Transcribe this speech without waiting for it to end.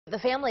The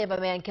family of a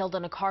man killed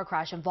in a car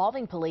crash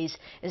involving police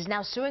is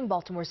now suing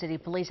Baltimore City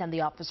Police and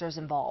the officers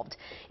involved.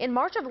 In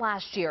March of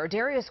last year,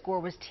 Darius Gore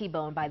was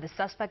T-boned by the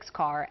suspect's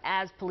car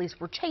as police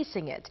were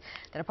chasing it.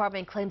 The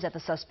department claims that the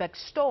suspect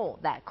stole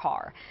that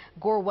car.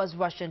 Gore was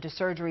rushed into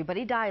surgery, but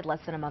he died less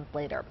than a month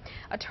later.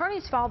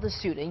 Attorneys filed the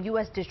suit in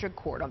U.S. District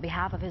Court on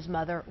behalf of his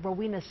mother,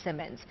 Rowena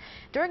Simmons.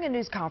 During a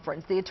news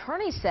conference, the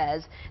attorney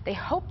says they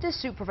hope this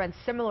suit prevents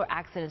similar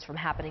accidents from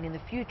happening in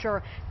the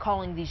future,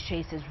 calling these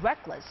chases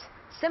reckless.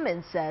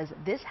 Simmons says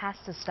this has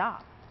to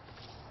stop.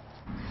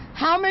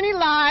 How many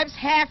lives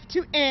have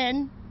to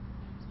end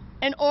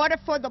in order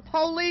for the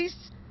police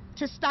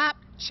to stop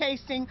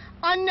chasing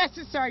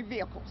unnecessary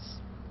vehicles?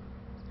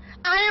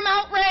 I am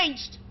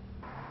outraged.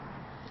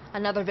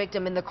 Another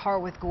victim in the car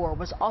with Gore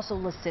was also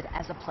listed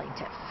as a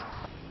plaintiff.